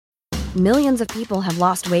Millions of people have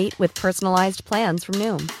lost weight with personalized plans from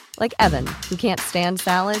Noom. Like Evan, who can't stand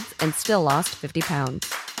salads and still lost 50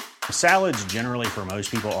 pounds. Salads generally for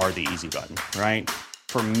most people are the easy button, right?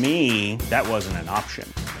 For me, that wasn't an option.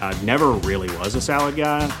 I never really was a salad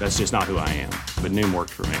guy. That's just not who I am. But Noom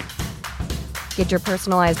worked for me. Get your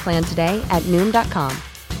personalized plan today at Noom.com.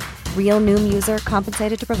 Real Noom user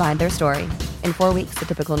compensated to provide their story. In 4 weeks, the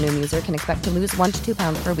typical Noom user can expect to lose 1 to 2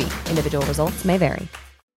 pounds per week. Individual results may vary.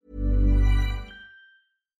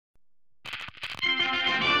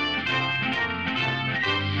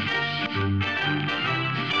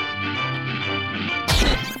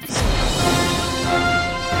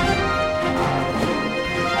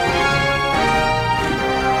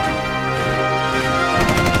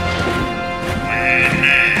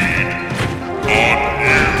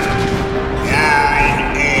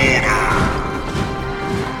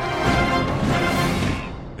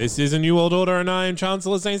 This is A New World Order, and I am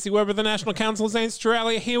Chancellor Zane C. Webb of the National Council of Zane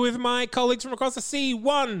Australia, here with my colleagues from across the sea.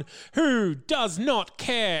 One who does not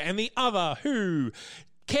care, and the other who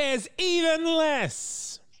cares even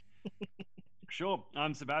less. Sure.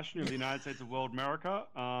 I'm Sebastian of the United States of World America,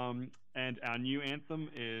 and our new anthem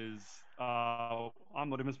is "I'm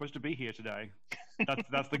not even supposed to be here today."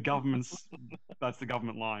 That's the government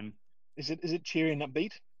line. Is it cheery and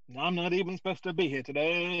upbeat? I'm not even supposed to be here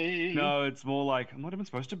today. No, it's more like, I'm not even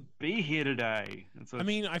supposed to be here today. And so I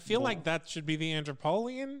mean, I feel like that should be the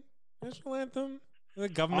Andropolian national anthem. The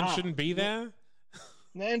government shouldn't be there.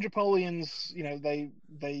 The Andropolians,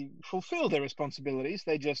 they fulfill their responsibilities.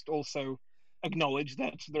 They just also acknowledge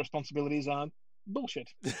that the responsibilities are bullshit.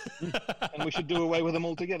 And we should do away with them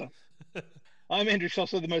altogether. I'm Andrew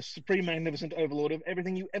Schosser, the most supreme, magnificent overlord of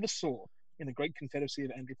everything you ever saw in the great confederacy of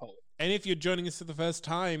Andropolia. And if you're joining us for the first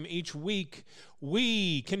time, each week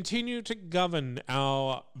we continue to govern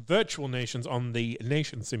our virtual nations on the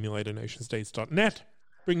nation simulator, nationstates.net,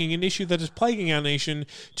 bringing an issue that is plaguing our nation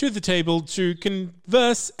to the table to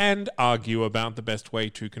converse and argue about the best way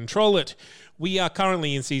to control it. We are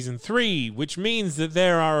currently in Season 3, which means that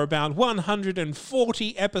there are about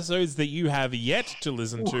 140 episodes that you have yet to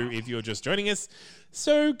listen to if you're just joining us.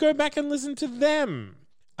 So go back and listen to them.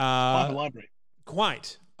 Quite a library.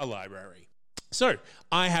 Quite a library. So,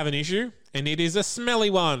 I have an issue, and it is a smelly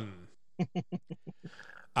one.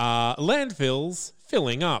 Landfills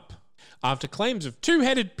filling up. After claims of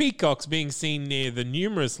two-headed peacocks being seen near the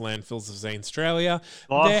numerous landfills of Zane Australia,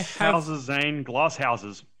 glass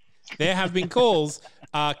houses. There have been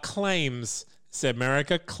claims, said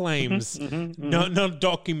America, claims, not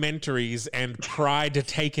documentaries and pride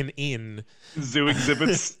taken in. Zoo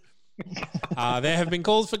exhibits. There have been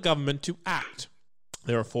calls for government to act.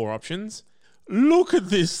 There are 4 options. Look at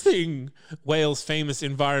this thing, Wales' famous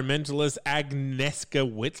environmentalist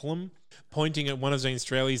Agnieszka Whitlam, pointing at one of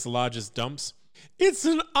Australia's largest dumps. It's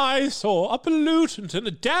an eyesore, a pollutant, and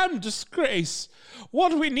a damn disgrace.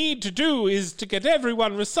 What we need to do is to get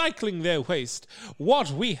everyone recycling their waste. What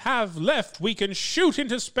we have left we can shoot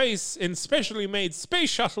into space in specially made space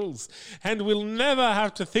shuttles, and we'll never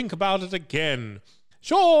have to think about it again.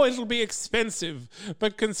 Sure, it'll be expensive,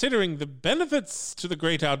 but considering the benefits to the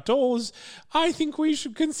great outdoors, I think we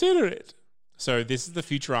should consider it. So this is the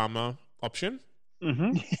Futurama option.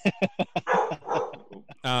 Mm-hmm.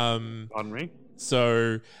 Henri.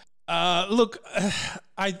 So, look,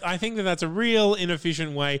 I think that's a real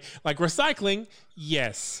inefficient way. Like recycling,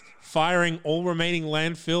 yes. Firing all remaining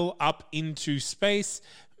landfill up into space,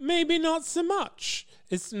 maybe not so much.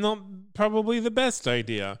 It's not probably the best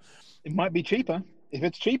idea. It might be cheaper. If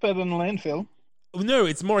it's cheaper than the landfill. No,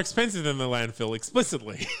 it's more expensive than the landfill,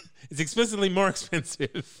 explicitly. It's explicitly more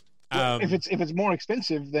expensive. If it's more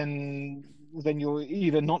expensive, then you're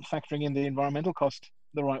either not factoring in the environmental cost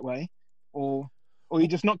the right way, or you're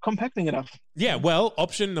just not compacting enough. Yeah, well,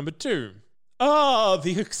 option number 2.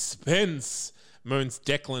 The expense, moans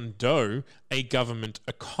Declan Doe, a government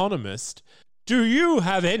economist. Do you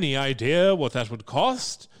have any idea what that would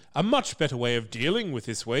cost? A much better way of dealing with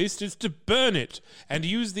this waste is to burn it and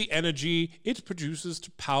use the energy it produces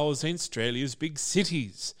to power Australia's big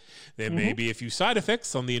cities. There may be a few side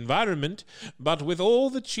effects on the environment, but with all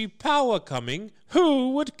the cheap power coming,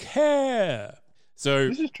 who would care? So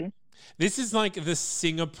this is true. This is like the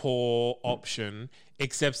Singapore option,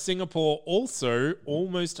 except Singapore also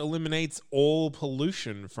almost eliminates all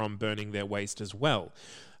pollution from burning their waste as well.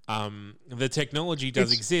 The technology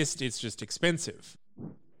does exist, it's just expensive.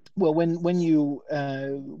 Well, when you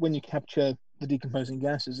capture the decomposing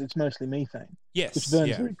gases, it's mostly methane. Yes, which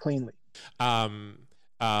burns very cleanly.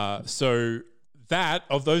 So that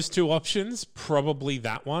of those 2 options, probably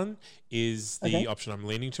that one is the option I'm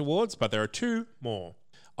leaning towards. But there are 2 more.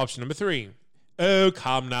 Option number 3. Oh,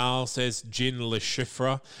 come now, says Jin Le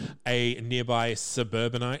Chiffre, a nearby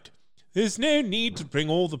suburbanite. There's no need to bring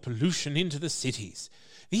all the pollution into the cities.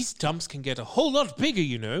 These dumps can get a whole lot bigger,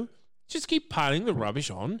 you know. Just keep piling the rubbish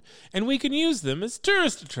on, and we can use them as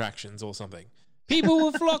tourist attractions or something. People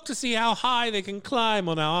will flock to see how high they can climb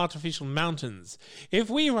on our artificial mountains. If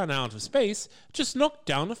we run out of space, just knock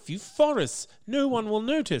down a few forests. No one will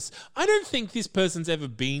notice. I don't think this person's ever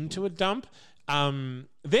been to a dump.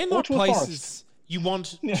 They're not places you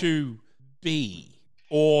want to be.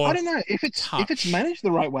 Or I don't know if it's managed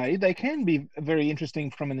the right way. They can be very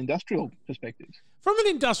interesting from an industrial perspective. From an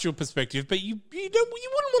industrial perspective, but you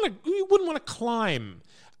wouldn't want to climb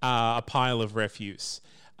a pile of refuse.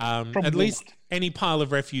 At least any pile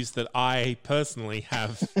of refuse that I personally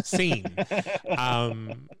have seen.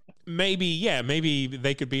 Maybe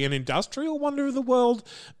they could be an industrial wonder of the world,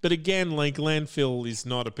 but again, like landfill is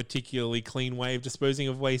not a particularly clean way of disposing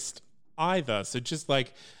of waste either. So just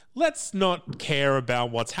like, let's not care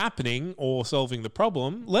about what's happening or solving the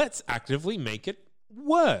problem. Let's actively make it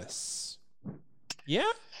worse.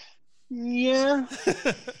 Yeah? Yeah.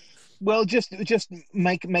 Well, just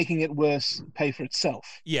making it worse pay for itself.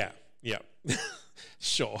 Yeah.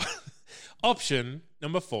 Sure. Option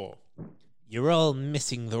number 4. You're all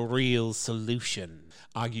missing the real solution,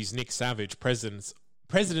 argues Nick Savage,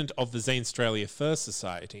 president of the Zanestralia First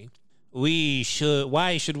Society.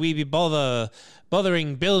 Why should we be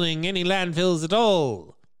bothering building any landfills at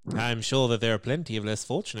all? I'm sure that there are plenty of less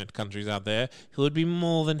fortunate countries out there who would be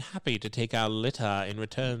more than happy to take our litter in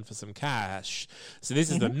return for some cash. So this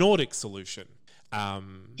is the Nordic solution.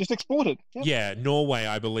 Just export it. Yep. Yeah, Norway,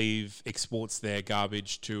 I believe, exports their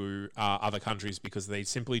garbage to other countries because they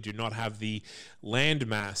simply do not have the land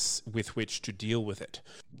mass with which to deal with it.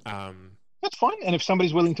 That's fine. And if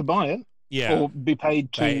somebody's willing to buy it, or be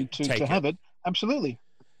paid to have it, absolutely.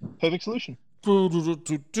 Perfect solution.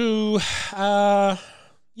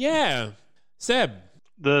 Yeah. Seb.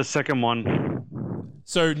 The second one.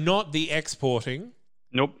 So not the exporting.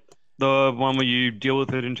 Nope. The one where you deal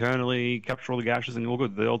with it internally, capture all the gases, and you're all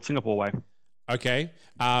good. The old Singapore way. Okay.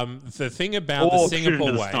 The thing about the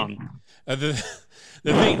Singapore way...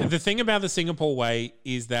 The thing about the Singapore way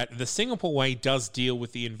is that the Singapore way does deal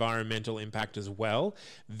with the environmental impact as well.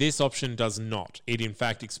 This option does not. It, in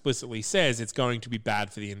fact, explicitly says it's going to be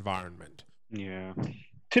bad for the environment. Yeah.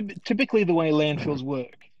 Typically, the way landfills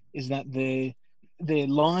work is that they're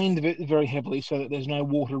lined very heavily so that there's no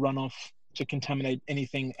water runoff to contaminate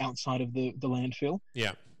anything outside of the landfill.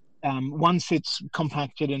 Yeah. Once it's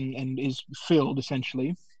compacted and is filled,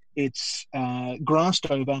 essentially, it's grassed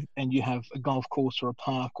over, and you have a golf course or a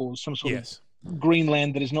park or some sort of green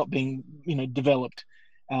land that is not being developed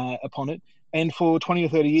upon it. And for 20 or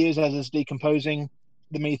 30 years, as it's decomposing,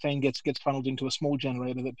 the methane gets funneled into a small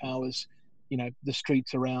generator that powers the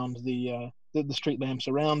streets around the street lamps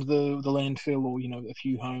around the landfill, or a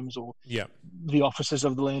few homes, or the offices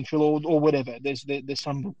of the landfill, or whatever. There's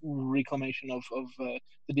some reclamation of the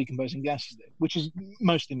decomposing gases there, which is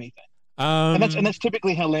mostly methane. And that's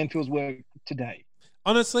typically how landfills work today.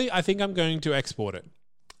 Honestly, I think I'm going to export it.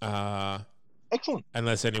 Excellent.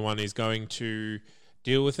 Unless anyone is going to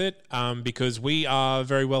deal with it, because we are a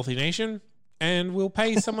very wealthy nation. And we'll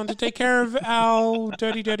pay someone to take care of our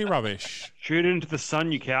dirty, dirty rubbish. Shoot it into the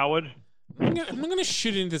sun, you coward. I'm not going to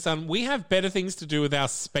shoot it into the sun. We have better things to do with our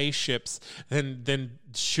spaceships than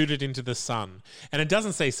shoot it into the sun. And it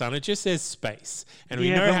doesn't say sun, it just says space. And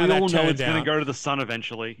we know how that turned out. We all know it's going to go to the sun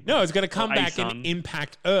eventually. No, it's going to come back and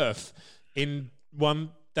impact Earth in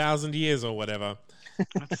 1,000 years or whatever.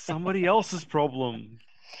 That's somebody else's problem.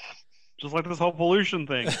 Just like this whole pollution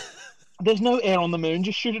thing. There's no air on the moon.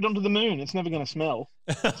 Just shoot it onto the moon. It's never going to smell.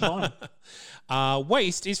 It's fine.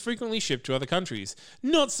 Waste is frequently shipped to other countries.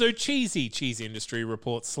 Not so cheesy, cheese industry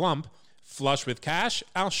reports slump. Flush with cash,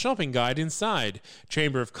 our shopping guide inside.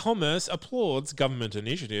 Chamber of Commerce applauds government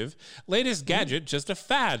initiative. Latest gadget, just a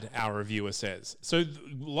fad, our reviewer says. So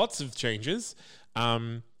lots of changes.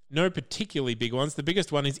 No particularly big ones. The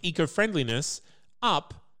biggest one is eco-friendliness,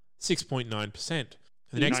 up 6.9%.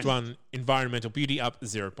 The next one, environmental beauty, up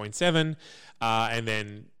 0.7. And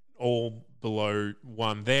then all below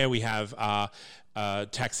one there, we have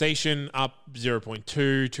taxation up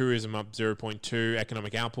 0.2, tourism up 0.2,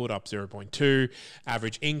 economic output up 0.2,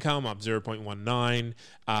 average income up 0.19,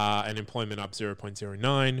 and employment up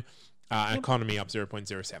 0.09. Economy up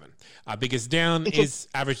 0.07. Biggest down is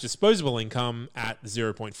average disposable income at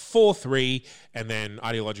 0.43, and then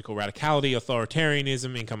ideological radicality,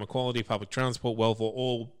 authoritarianism, income equality, public transport, welfare,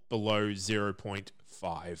 all below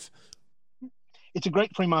 0.5. It's a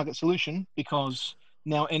great free market solution because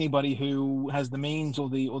now anybody who has the means or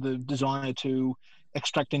the desire to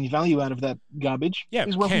extract any value out of that garbage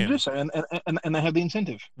is welcome to do so, and they have the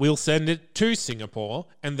incentive. We'll send it to Singapore,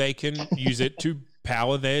 and they can use it to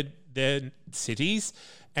power their cities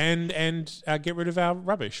and get rid of our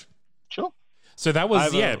rubbish. Sure. So that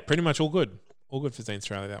was pretty much all good for Zane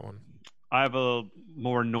Australia, that one. I have a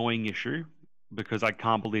more annoying issue because I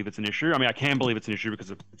can't believe it's an issue. I mean, I can believe it's an issue because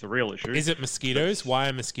it's a real issue. Is it mosquitoes? Why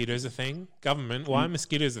are mosquitoes a thing? Government, why are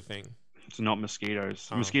mosquitoes a thing? It's not mosquitoes.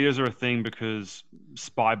 Oh. Mosquitoes are a thing because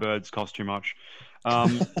spy birds cost too much.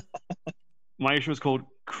 My issue is called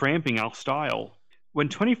cramping our style. When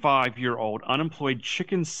 25-year-old unemployed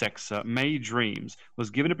chicken sexer May Dreams was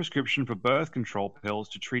given a prescription for birth control pills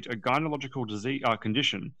to treat a gynecological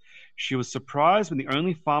condition, she was surprised when the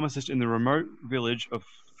only pharmacist in the remote village of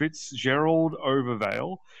Fitzgerald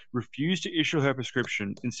Overvale refused to issue her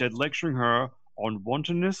prescription, instead lecturing her on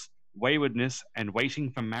wantonness, waywardness, and waiting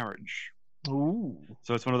for marriage. Ooh.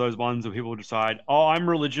 So it's one of those ones where people decide, oh, I'm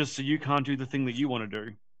religious, so you can't do the thing that you want to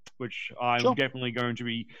do, which I'm definitely going to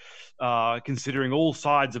be considering all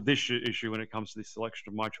sides of this issue when it comes to the selection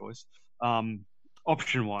of my choice.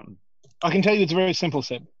 Option one. I can tell you it's very simple,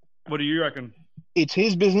 Seb. What do you reckon? It's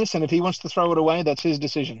his business, and if he wants to throw it away, that's his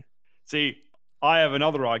decision. See, I have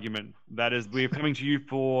another argument. That is, we're coming to you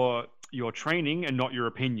for your training and not your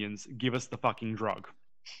opinions. Give us the fucking drug.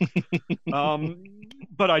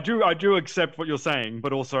 But I do accept what you're saying,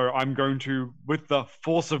 but also I'm going to, with the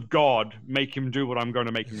force of God, make him do what I'm going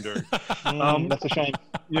to make him do. That's a shame.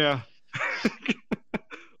 Yeah.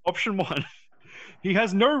 Option one. He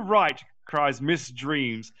has no right, cries Miss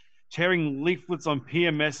Dreams, tearing leaflets on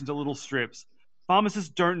PMS into little strips. Pharmacists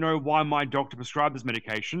don't know why my doctor prescribed this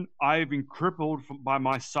medication. I've been crippled by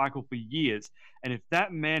my cycle for years, and if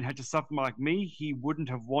that man had to suffer like me, he wouldn't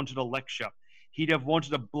have wanted a lecture. He'd have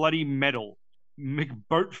wanted a bloody medal.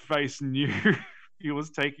 McBoatface knew he was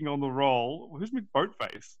taking on the role. Who's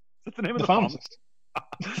McBoatface? Is that the name of the pharmacist?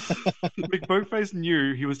 McBoatface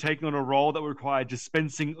knew he was taking on a role that would require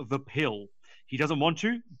dispensing the pill. He doesn't want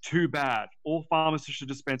to? Too bad. All pharmacists should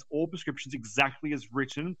dispense all prescriptions exactly as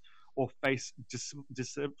written or face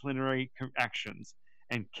disciplinary actions.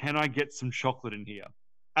 And can I get some chocolate in here?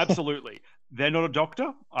 Absolutely. They're not a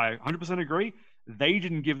doctor. I 100% agree. They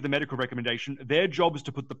didn't give the medical recommendation. Their job is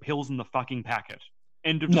to put the pills in the fucking packet.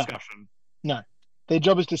 End of discussion. No. Their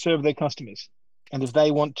job is to serve their customers. And if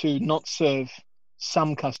they want to not serve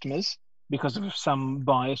some customers because of some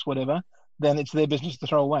bias, whatever, then it's their business to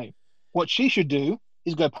throw away. What she should do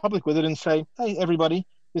is go public with it and say, hey, everybody,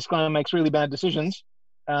 this guy makes really bad decisions.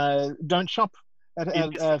 Don't shop at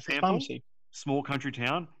a pharmacy. Small country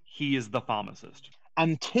town, he is the pharmacist.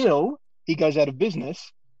 Until he goes out of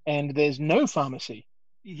business and there's no pharmacy.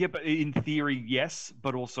 Yeah, but in theory, yes.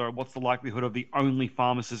 But also, what's the likelihood of the only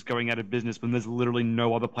pharmacist going out of business when there's literally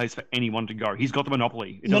no other place for anyone to go? He's got the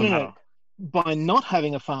monopoly. It doesn't matter. By not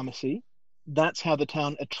having a pharmacy, that's how the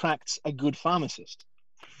town attracts a good pharmacist.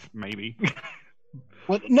 Maybe.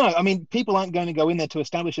 Well, no, I mean, people aren't going to go in there to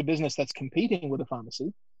establish a business that's competing with a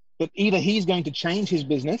pharmacy. But either he's going to change his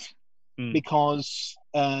business because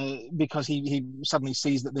he suddenly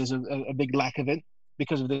sees that there's a big lack of it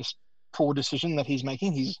because of this poor decision that he's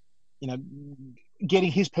making. He's,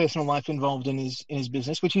 getting his personal life involved in his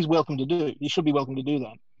business, which he's welcome to do. He should be welcome to do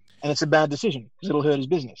that. And it's a bad decision because it'll hurt his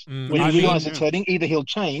business. When he realizes it's hurting, either he'll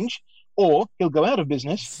change or he'll go out of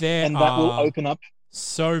business, and that will open up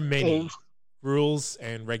so many rules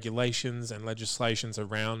and regulations and legislations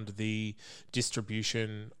around the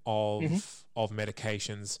distribution of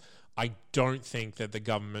medications. I don't think that the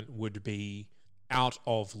government would be out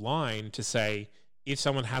of line to say, if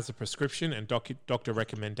someone has a prescription and doctor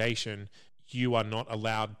recommendation, you are not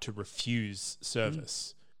allowed to refuse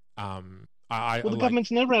service. The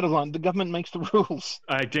government's never out of line. The government makes the rules.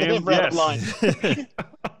 Never out of line.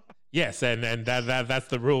 Yes, and that's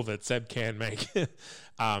the rule that Seb can make.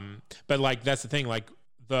 But that's the thing.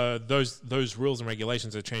 Those rules and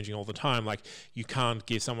regulations are changing all the time. Like, you can't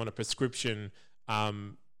give someone a prescription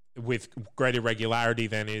with greater regularity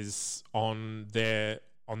than is on their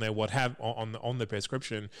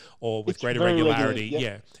prescription, or with greater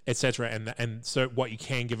regularity, etc. And so what you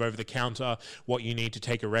can give over the counter, what you need to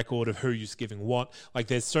take a record of who's giving what. Like,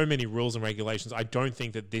 there's so many rules and regulations. I don't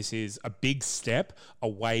think that this is a big step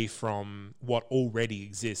away from what already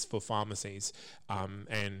exists for pharmacies.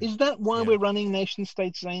 And is that why we're running nation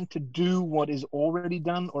states, Zane, to do what is already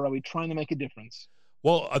done, or are we trying to make a difference?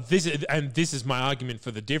 Well, this is my argument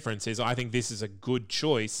for the difference. Is I think this is a good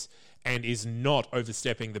choice and is not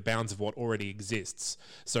overstepping the bounds of what already exists.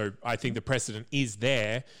 So I think the precedent is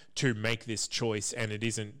there to make this choice, and it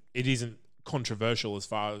isn't controversial as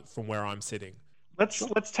far from where I'm sitting.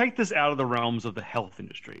 Let's take this out of the realms of the health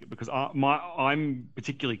industry, because I'm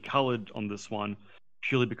particularly coloured on this one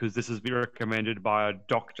purely because this has been recommended by a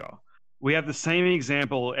doctor. We have the same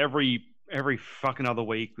example every fucking other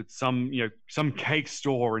week with some cake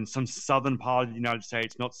store in some southern part of the United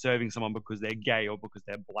States not serving someone because they're gay or because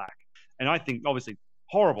they're black. And I think obviously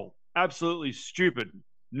horrible, absolutely stupid.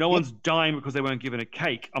 No one's dying because they weren't given a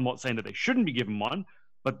cake. I'm not saying that they shouldn't be given one,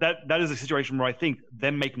 but that is a situation where I think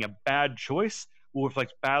them making a bad choice will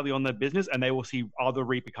reflect badly on their business, and they will see other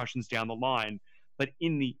repercussions down the line. But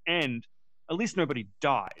in the end, at least nobody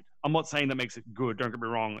died. I'm not saying that makes it good. Don't get me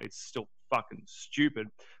wrong. It's still fucking stupid.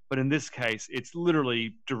 But in this case, it's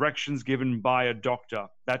literally directions given by a doctor.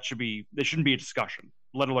 There shouldn't be a discussion,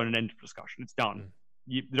 let alone an end of discussion. It's done.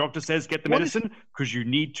 The doctor says get the medicine because you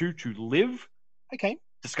need to live. Okay.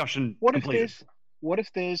 Discussion completed. What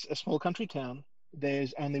if there's a small country town,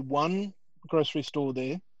 there's only one grocery store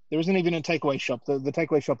there. There isn't even a takeaway shop. The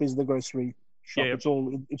takeaway shop is the grocery shop. Yeah. It's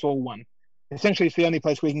all one. Essentially, it's the only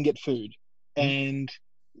place where you can get food. And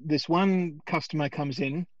this one customer comes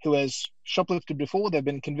in who has shoplifted before. They've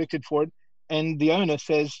been convicted for it, and the owner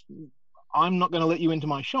says, "I'm not going to let you into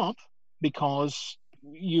my shop because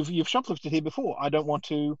you've shoplifted here before. I don't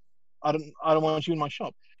want you in my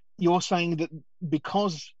shop." You're saying that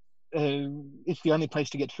because it's the only place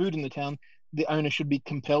to get food in the town, the owner should be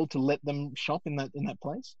compelled to let them shop in that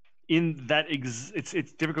place?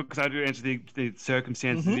 It's difficult because I do answer the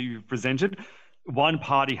circumstances that you've presented. One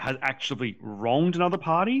party has actually wronged another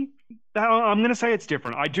party. I'm going to say it's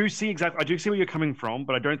different. I do see where you're coming from,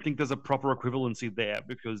 but I don't think there's a proper equivalency there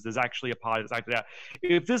because there's actually a party that's acted out.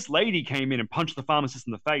 If this lady came in and punched the pharmacist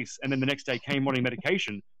in the face and then the next day came wanting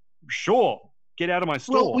medication, sure, get out of my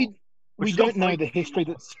store. Well, we don't know the history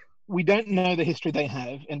we don't know the history they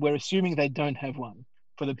have, and we're assuming they don't have one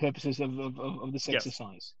for the purposes of this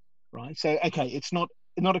exercise, right? So, okay, it's not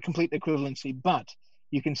a complete equivalency, but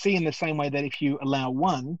you can see in the same way that if you allow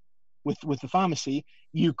one with the pharmacy,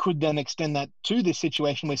 you could then extend that to this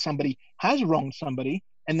situation where somebody has wronged somebody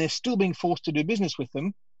and they're still being forced to do business with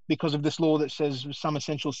them because of this law that says some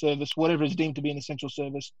essential service, whatever is deemed to be an essential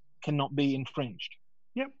service, cannot be infringed.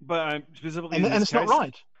 Yep, but specifically and it's not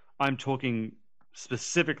right. I'm talking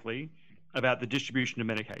specifically about the distribution of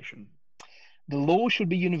medication. The law should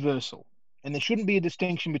be universal, and there shouldn't be a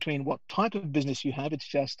distinction between what type of business you have. It's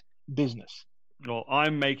just business. Well,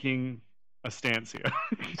 I'm making a stance here.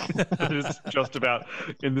 It is just about,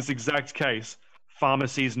 in this exact case,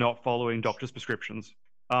 pharmacies not following doctors' prescriptions.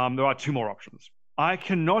 There are two more options. I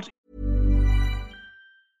cannot.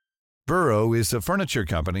 Burrow is a furniture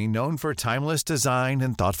company known for timeless design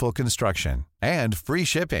and thoughtful construction, and free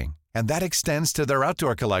shipping, and that extends to their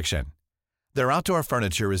outdoor collection. Their outdoor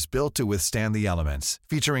furniture is built to withstand the elements,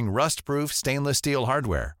 featuring rust-proof stainless steel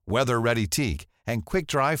hardware, weather-ready teak, and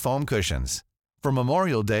quick-dry foam cushions. For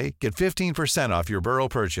Memorial Day, get 15% off your Burrow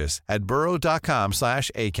purchase at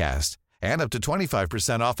burrow.com/acast, and up to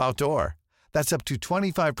 25% off outdoor. That's up to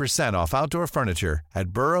 25% off outdoor furniture at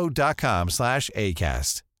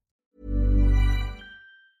burrow.com/acast.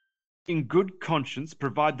 In good conscience,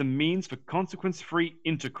 provide the means for consequence-free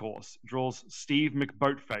intercourse, draws Steve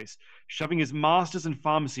McBoatface, shoving his masters in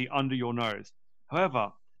pharmacy under your nose.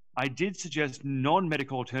 However, I did suggest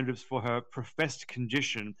non-medical alternatives for her professed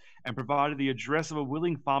condition and provided the address of a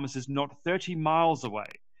willing pharmacist not 30 miles away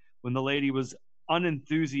when the lady was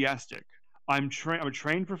unenthusiastic. I'm a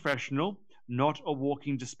trained professional, not a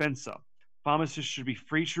walking dispenser. Pharmacists should be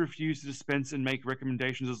free to refuse to dispense and make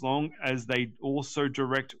recommendations as long as they also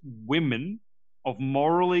direct women of a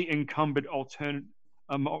morally incumbent alternative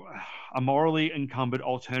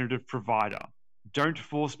provider. Don't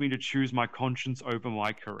force me to choose my conscience over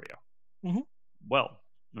my career. Mm-hmm. Well,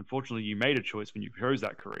 unfortunately, you made a choice when you chose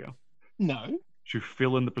that career. No. To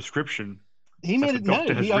fill in the prescription. He made it.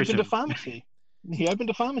 No, he opened a pharmacy. He opened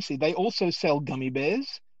a pharmacy. They also sell gummy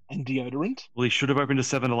bears and deodorant. Well, he should have opened a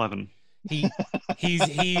 7-Eleven. He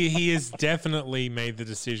has definitely made the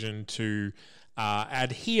decision to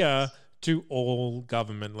adhere to all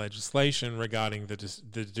government legislation regarding the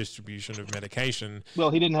distribution of medication.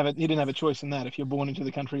 Well, he didn't have a choice in that. If you're born into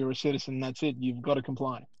the country or a citizen, that's it. You've got to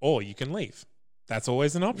comply. Or you can leave. That's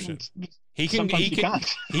always an option. He can.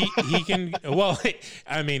 Well,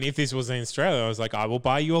 I mean, if this was in Australia, I was like, I will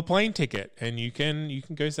buy you a plane ticket, and you can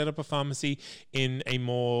go set up a pharmacy in a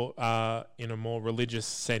more religious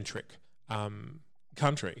centric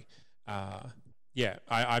country. Yeah,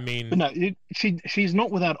 I mean, but no, she's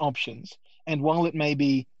not without options. And while it may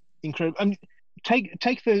be incredible, take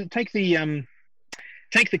the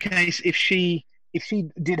case if she if she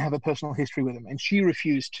did have a personal history with him and she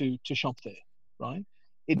refused to shop there, right?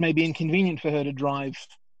 It may be inconvenient for her to drive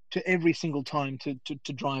to every single time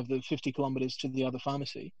to drive the 50 kilometers to the other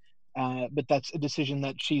pharmacy. But that's a decision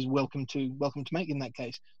that she's welcome to make in that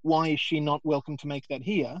case. Why is she not welcome to make that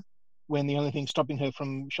here when the only thing stopping her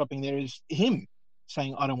from shopping there is him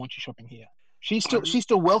saying, I don't want you shopping here? She's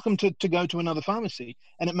still welcome to go to another pharmacy,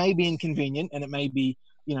 and it may be inconvenient and it may be,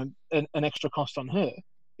 an extra cost on her,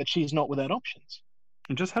 but she's not without options.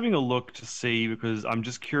 I'm just having a look to see, because I'm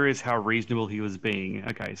just curious how reasonable he was being.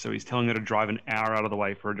 Okay, so he's telling her to drive an hour out of the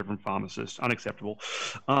way for a different pharmacist. Unacceptable.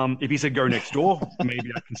 If he said go next door,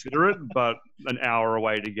 maybe I'd consider it, but an hour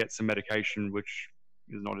away to get some medication, which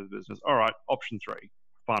is not his business. All right, option 3,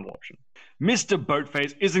 final option. Mr.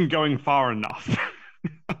 Boatface isn't going far enough.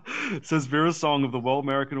 Says Vera Song of the World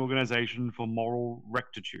American Organization for Moral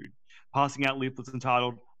Rectitude, passing out leaflets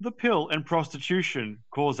entitled The Pill and Prostitution,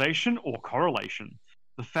 Causation or Correlation?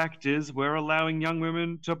 The fact is, we're allowing young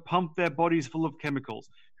women to pump their bodies full of chemicals.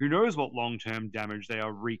 Who knows what long-term damage they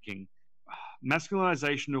are wreaking?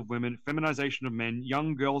 Masculinization of women, feminization of men,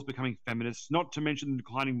 young girls becoming feminists, not to mention the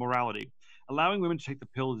declining morality. Allowing women to take the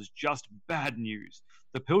pill is just bad news.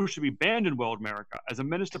 The pill should be banned in world America as a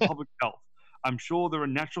menace to public health. I'm sure there are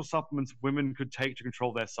natural supplements women could take to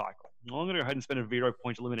control their cycle. Well, I'm going to go ahead and spend a veto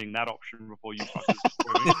point eliminating that option before you fuckers.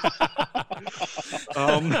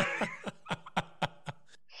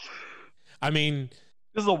 I mean,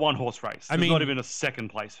 this is a one-horse race. There's not even a second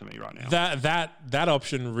place for me right now. That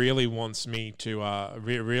option really wants me to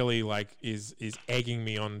really is egging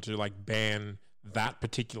me on to ban that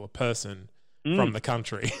particular person from the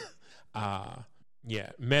country.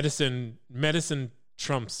 Medicine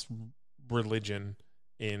trumps religion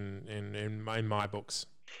in my books.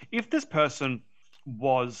 If this person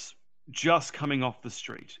was just coming off the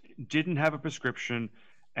street, didn't have a prescription,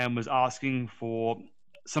 and was asking for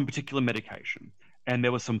some particular medication, and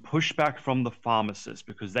there was some pushback from the pharmacist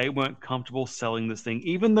because they weren't comfortable selling this thing,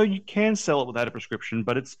 even though you can sell it without a prescription,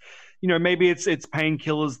 but it's, maybe it's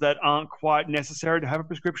painkillers that aren't quite necessary to have a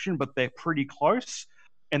prescription, but they're pretty close.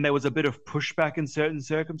 And there was a bit of pushback in certain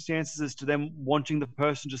circumstances as to them wanting the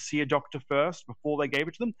person to see a doctor first before they gave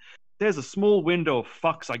it to them. There's a small window of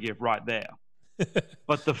fucks I give right there.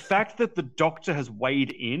 But the fact that the doctor has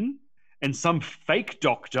weighed in and some fake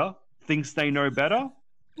doctor thinks they know better.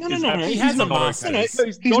 No. He has a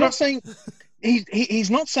master's. He's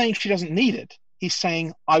not saying she doesn't need it. He's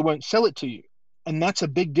saying, I won't sell it to you. And that's a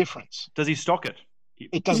big difference. Does he stock it?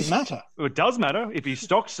 It doesn't matter. It does matter. If he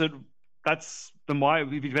stocks it, then why, if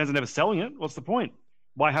he plans on never selling it, what's the point?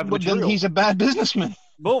 Why have the material? Then he's a bad businessman.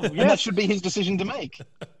 Well, yes. And that should be his decision to make.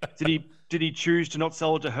 Did he choose to not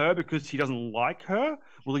sell it to her because he doesn't like her?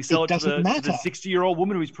 Will he sell it to the 60-year-old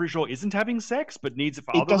woman who he's pretty sure isn't having sex but needs it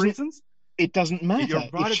for other reasons? It doesn't matter. You're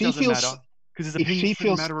right, it doesn't matter, because his opinion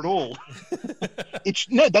shouldn't matter at all.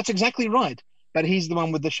 No, that's exactly right. But he's the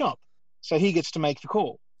one with the shop, so he gets to make the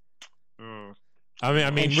call.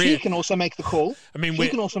 I mean, she can also make the call. I mean,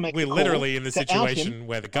 we're literally in the situation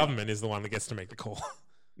where the government is the one that gets to make the call.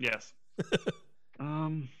 Yes.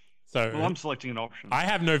 So I'm selecting an option. I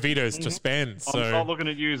have no vetoes to spend. So I'm not looking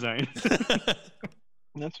at you, Zane.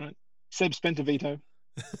 That's right. Seb spent a veto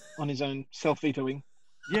on his own self-vetoing.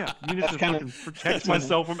 Yeah, you need to fucking protect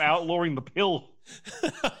myself from outlawing the pill.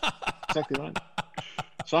 Exactly right.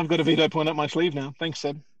 So I've got a veto point up my sleeve now. Thanks,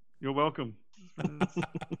 Seb. You're welcome.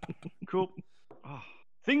 Cool.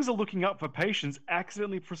 Things are looking up for patients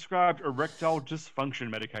accidentally prescribed erectile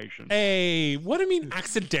dysfunction medication. Hey, what do you mean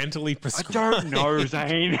accidentally prescribed? I don't know,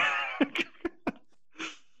 Zane.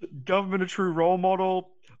 Government a true role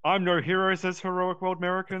model. I'm no hero, says heroic world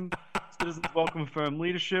American. Citizens welcome firm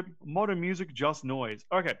leadership. Modern music, just noise.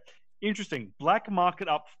 Okay, interesting. Black market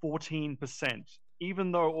up 14%,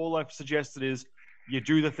 even though all I've suggested is you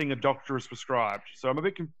do the thing a doctor has prescribed. So I'm a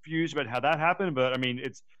bit confused about how that happened, but I mean,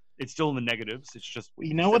 it's still in the negatives. It's just...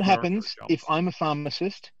 You know what happens if I'm a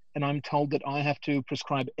pharmacist and I'm told that I have to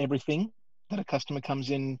prescribe everything that a customer comes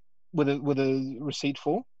in with a receipt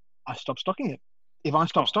for? I stop stocking it. If I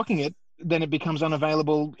stop stocking it, then it becomes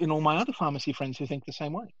unavailable in all my other pharmacy friends who think the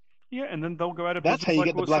same way. Yeah, and then they'll go out of business. That's how you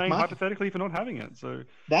get the black market. Hypothetically, for not having it. So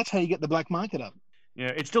that's how you get the black market up.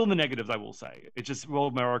 Yeah, it's still in the negatives, I will say. It's just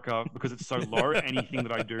world America, because it's so low. Anything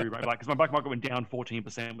that I do, right? Because my black market went down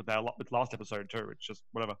 14% with last episode too. It's just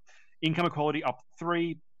whatever. Income equality up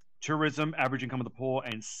 3, tourism, average income of the poor,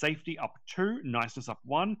 and safety up 2, niceness up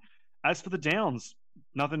 1. As for the downs,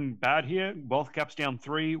 nothing bad here. Wealth gaps down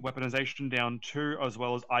 3, weaponization down 2, as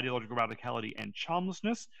well as ideological radicality and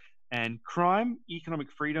charmlessness. And crime, economic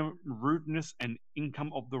freedom, rudeness, and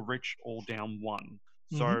income of the rich all down 1.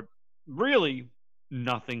 So really,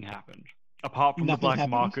 nothing happened apart from the Nothing black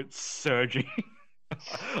happened. market surging.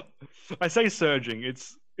 I say surging.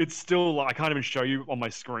 It's still, I can't even show you on my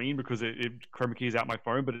screen because it chroma keys out my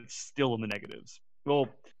phone, but it's still in the negatives. Well,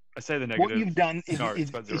 I say the negative. What you've done No, it's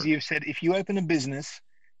about is zero. you've said if you open a business,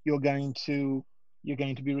 you're going to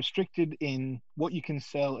be restricted in what you can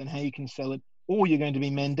sell and how you can sell it, or you're going to be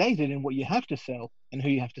mandated in what you have to sell and who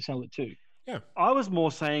you have to sell it to. I was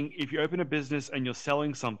more saying if you open a business and you're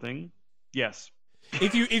selling something, yes.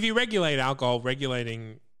 If you regulate alcohol,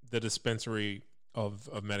 regulating the dispensary of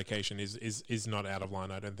medication is not out of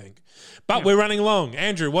line, I don't think. But we're running long.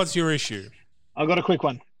 Andrew, what's your issue? I've got a quick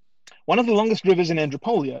one. One of the longest rivers in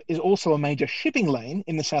Andropolia is also a major shipping lane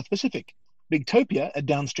in the South Pacific. Bigtopia, a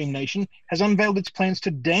downstream nation, has unveiled its plans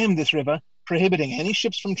to dam this river, prohibiting any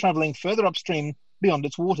ships from traveling further upstream beyond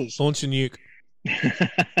its waters. Launch a nuke.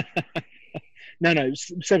 No,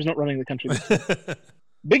 Seb's not running the country.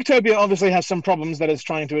 Bigtopia obviously has some problems that it's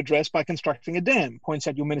trying to address by constructing a dam, points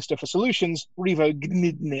out your Minister for Solutions, Revo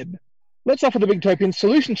Gnidneb. Let's offer the Bigtopians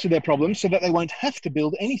solutions to their problems so that they won't have to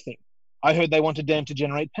build anything. I heard they want a dam to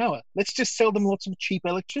generate power. Let's just sell them lots of cheap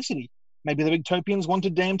electricity. Maybe the Bigtopians want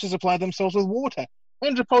a dam to supply themselves with water.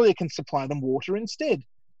 Andropolia can supply them water instead.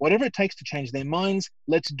 Whatever it takes to change their minds,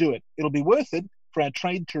 let's do it. It'll be worth it for our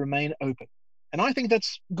trade to remain open. And I think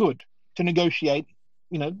that's good to negotiate.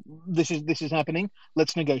 You know, this is happening.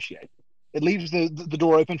 Let's negotiate. It leaves the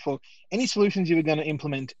door open for any solutions you were going to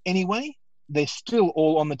implement anyway. They're still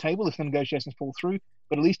all on the table if the negotiations fall through.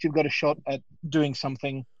 But at least you've got a shot at doing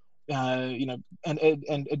something, and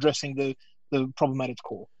addressing the problem at its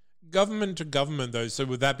core. Government to government, though. So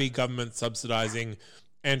would that be government subsidizing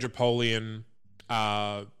Andropolian,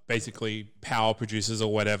 basically power producers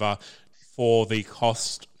or whatever, for the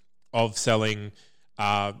cost of selling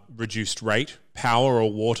reduced rate power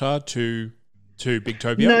or water to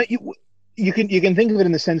Bigtopia? No, you can think of it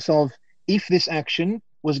in the sense of if this action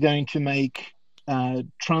was going to make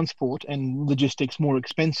transport and logistics more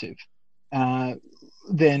expensive,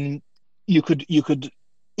 then you could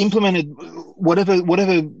implement it,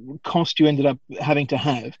 whatever cost you ended up having to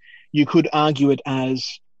have, you could argue it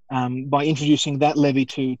as by introducing that levy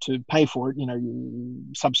to pay for it,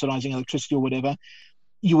 subsidizing electricity or whatever.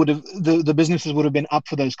 You would have the businesses would have been up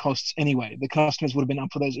for those costs anyway. The customers would have been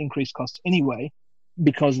up for those increased costs anyway,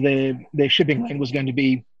 because their shipping lane was going to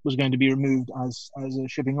be removed as a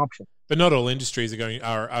shipping option. But not all industries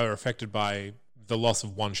are affected by the loss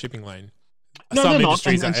of one shipping lane. No, Some they're not.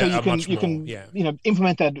 industries And so are much you more. can Yeah.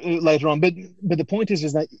 implement that later on. But the point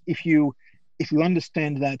is that if you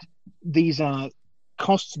understand that these are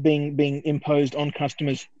costs being imposed on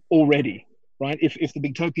customers already, right? If the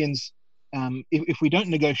Bigtopians, if we don't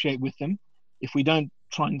negotiate with them, if we don't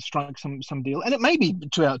try and strike some deal, and it may be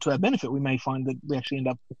to our benefit, we may find that we actually end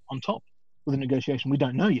up on top with a negotiation. We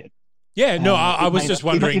don't know yet. Yeah, no, I was just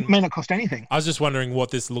wondering. It may not cost anything. I was just wondering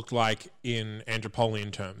what this looked like in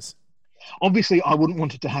Andropolian terms. Obviously, I wouldn't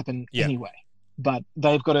want it to happen Yeah. anyway, but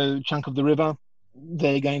they've got a chunk of the river.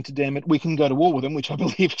 They're going to dam it. We can go to war with them, which I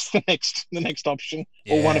believe is the next option,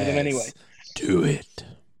 or one of them anyway. Do it.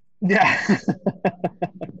 Yeah.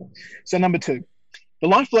 So number 2, the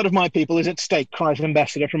lifeblood of my people is at stake, cries an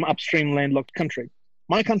ambassador from upstream landlocked country.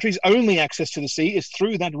 My country's only access to the sea is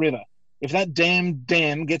through that river. If that damn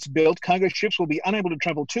dam gets built, cargo ships will be unable to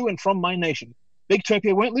travel to and from my nation.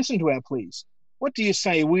 Bigtopia won't listen to our pleas. What do you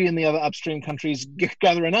say we and the other upstream countries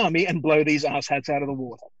gather an army and blow these asshats out of the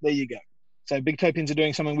water? There you go. So Bigtopians are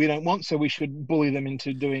doing something we don't want, so we should bully them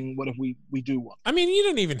into doing whatever we do want. I mean, you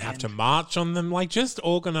don't even have to march on them. Like, just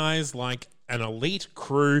organize like an elite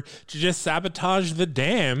crew to just sabotage the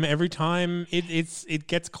dam every time it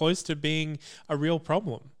gets close to being a real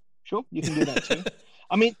problem. Sure, you can do that too.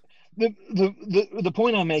 I mean, the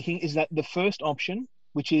point I'm making is that the first option,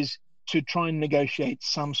 which is to try and negotiate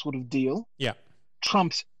some sort of deal, Yeah.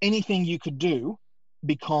 trumps anything you could do,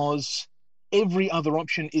 because every other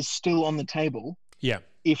option is still on the table Yeah.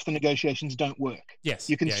 if the negotiations don't work. Yes.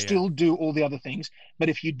 You can Yeah, still do all the other things, but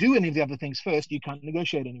if you do any of the other things first, you can't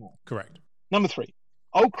negotiate anymore. Correct. Number 3,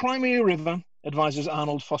 Crimea River, advises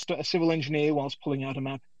Arnold Foster, a civil engineer, whilst pulling out a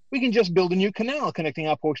map. We can just build a new canal connecting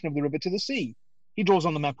our portion of the river to the sea. He draws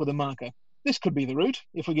on the map with a marker. This could be the route.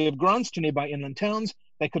 If we give grants to nearby inland towns,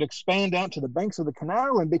 they could expand out to the banks of the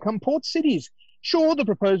canal and become port cities. Sure, the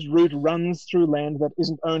proposed route runs through land that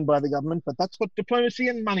isn't owned by the government, but that's what diplomacy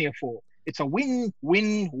and money are for. It's a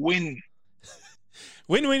win-win-win.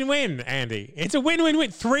 Win-win-win, Andy. It's a win-win-win.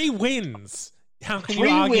 3 wins. How can 3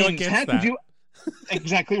 you argue wins. against How that? could you?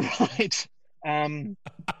 Exactly right.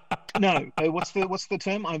 No, what's the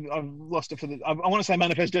term? I've lost it for the. I want to say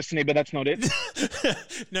manifest destiny, but that's not it.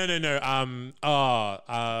 No.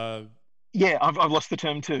 Yeah, I've lost the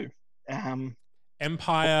term too.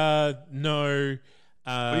 Empire. No.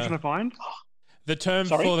 What are you trying to find? The term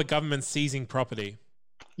Sorry? for the government seizing property.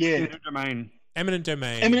 Yeah, Eminent domain. Eminent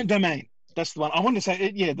domain. eminent domain. That's the one. I wanted to say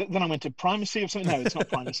it. Yeah, then I went to primacy or something. No, it's not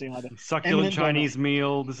primacy either. Succulent Eminent Chinese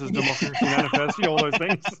meal. This is democracy manifest. All those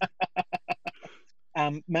things.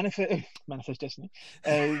 Manifest destiny.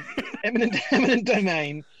 Eminent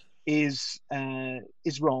domain is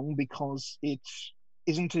wrong because it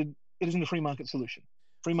isn't a free market solution.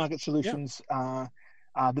 Free market solutions are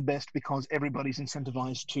the best because everybody's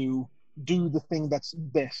incentivized to do the thing that's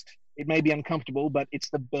best. It may be uncomfortable, but it's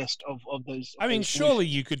the best of those. I mean, those surely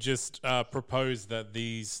you could just propose that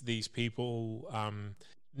these people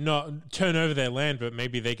not turn over their land, but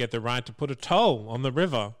maybe they get the right to put a toll on the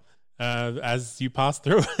river as you pass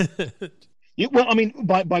through it. Well, I mean,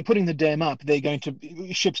 by putting the dam up, they're going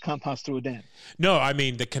to ships can't pass through a dam. No, I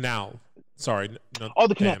mean the canal. Sorry, not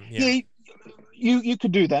The canal. dam. Yeah, you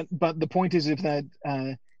could do that, but the point is, if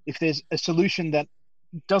there's a solution that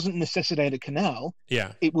doesn't necessitate a canal,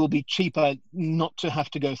 Yeah, it will be cheaper not to have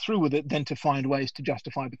to go through with it than to find ways to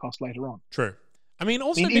justify the cost later on. true. I mean,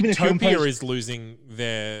 also even if you Bigtopia impose- is losing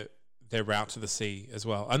their route to the sea as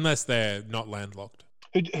well, unless they're not landlocked.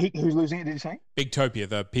 Who's losing it? Did you say? Bigtopia,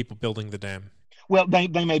 the people building the dam. Well, they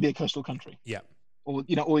may be a coastal country, Yeah, or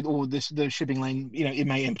the shipping lane. It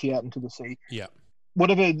may empty out into the sea. yeah.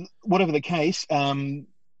 Whatever the case,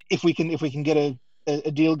 if we can get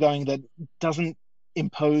a deal going that doesn't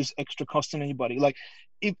impose extra costs on anybody, like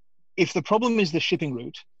if the problem is the shipping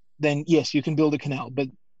route, then yes, you can build a canal, but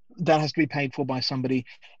that has to be paid for by somebody,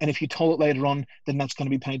 and if you toll it later on, then that's going to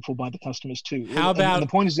be paid for by the customers too. How about and the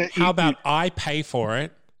point is that I pay for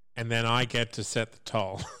it and then I get to set the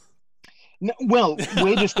toll? No, well,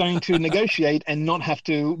 we're just going to negotiate and not have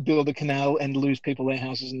to build a canal and lose people their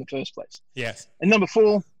houses in the first place. Yes. And number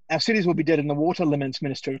 4, our cities will be dead in the water, laments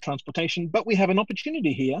Minister of Transportation. But we have an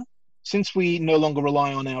opportunity here. Since we no longer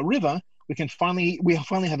rely on our river, we finally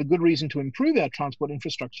have a good reason to improve our transport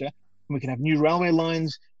infrastructure. And we can have new railway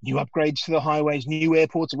lines, new upgrades to the highways, new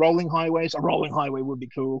airports, rolling highways. A rolling highway would be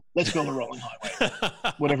cool. Let's build a rolling highway,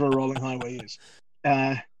 whatever a rolling highway is.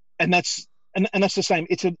 And that's the same.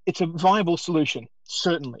 It's a viable solution,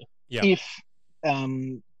 certainly. Yeah.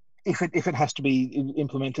 If it has to be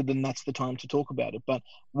implemented, then that's the time to talk about it. But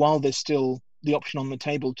while there's still the option on the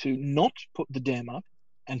table to not put the dam up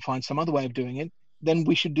and find some other way of doing it, then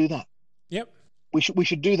we should do that. Yep. We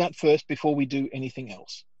should do that first before we do anything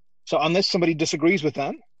else. So unless somebody disagrees with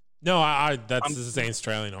that, No, this is an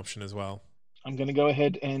Australian option as well. I'm going to go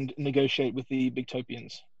ahead and negotiate with the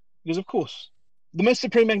Bigtopians. Because, of course, the most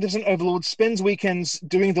supreme magnificent overlord spends weekends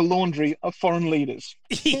doing the laundry of foreign leaders.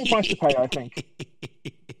 Full price to pay, I think.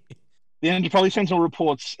 The Andropoly Sentinel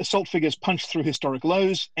reports assault figures punch through historic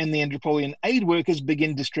lows, and the Andropolian aid workers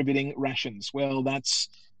begin distributing rations. Well, that's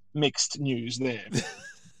mixed news there.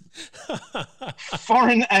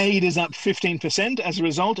 Foreign aid is up 15% as a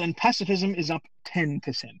result, and pacifism is up 10%.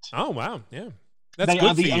 Oh wow, yeah, that's They good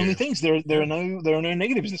are the for you. only things. There are no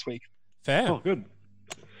negatives this week. Fair. Oh, good.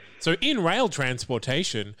 So in rail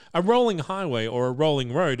transportation, a rolling highway or a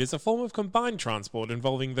rolling road is a form of combined transport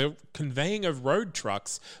involving the conveying of road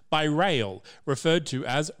trucks by rail, referred to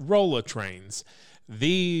as roller trains.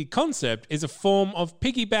 The concept is a form of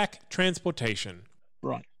piggyback transportation.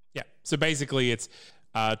 Right. Yeah. So basically it's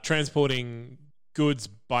transporting goods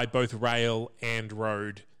by both rail and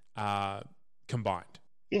road combined.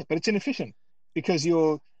 Yeah, but it's inefficient because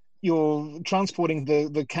you're transporting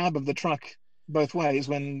the cab of the truck both ways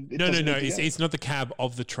when it No. doesn't need to go. It's not the cab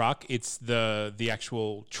of the truck. It's the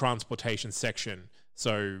actual transportation section.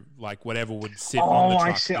 So like whatever would sit on the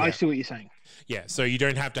truck. I see what you're saying. Yeah. So you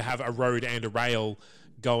don't have to have a road and a rail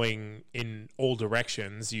going in all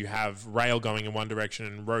directions. You have rail going in one direction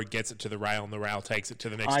and road gets it to the rail and the rail takes it to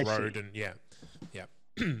the next I see. road. And yeah.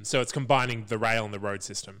 So it's combining the rail and the road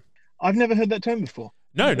system. I've never heard that term before.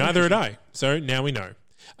 No, neither had I. So now we know.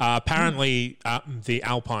 Apparently, the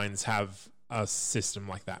Alpines have a system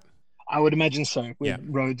like that. I would imagine so. With Yeah.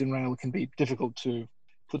 roads and rail can be difficult to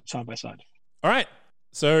put side by side. All right.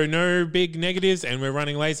 So no big negatives, and we're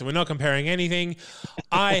running late, so we're not comparing anything.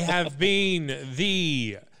 I have been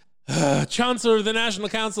the Chancellor of the National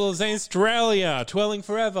Council of Australia, twirling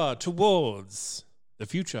forever towards the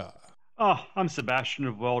future. Oh, I'm Sebastian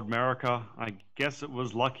of World America. I guess it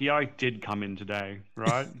was lucky I did come in today,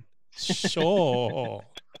 right? Sure.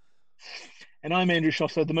 And I'm Andrew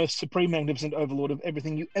Schosser, the most supreme magnificent overlord of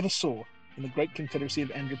everything you ever saw in the great confederacy of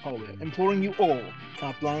Andropolia, imploring you all,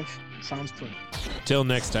 carte blanche, sans twin. Till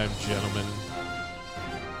next time, gentlemen.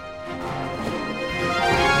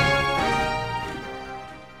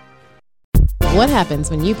 What happens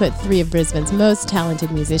when you put 3 of Brisbane's most talented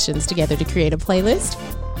musicians together to create a playlist?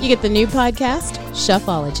 You get the new podcast,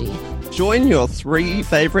 Shuffology. Join your 3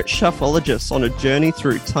 favorite shuffologists on a journey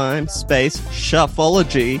through time, space,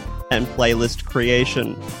 shuffology, and playlist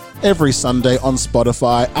creation. Every Sunday on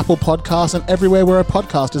Spotify, Apple Podcasts, and everywhere where a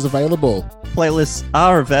podcast is available. Playlists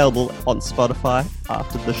are available on Spotify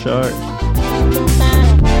after the show.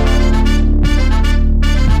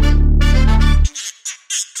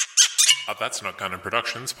 That's Not Gunner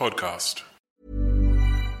Productions podcast.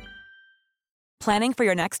 Planning for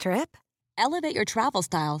your next trip? Elevate your travel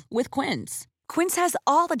style with Quince. Quince has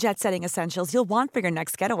all the jet-setting essentials you'll want for your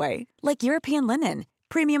next getaway, like European linen,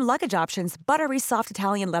 premium luggage options, buttery soft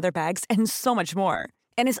Italian leather bags, and so much more.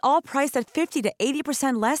 And is all priced at 50 to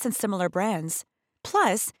 80% less than similar brands.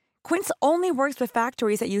 Plus, Quince only works with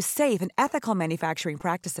factories that use safe and ethical manufacturing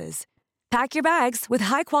practices. Pack your bags with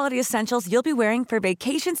high-quality essentials you'll be wearing for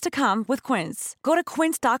vacations to come with Quince. Go to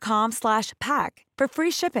quince.com/pack for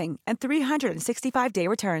free shipping and 365-day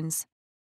returns.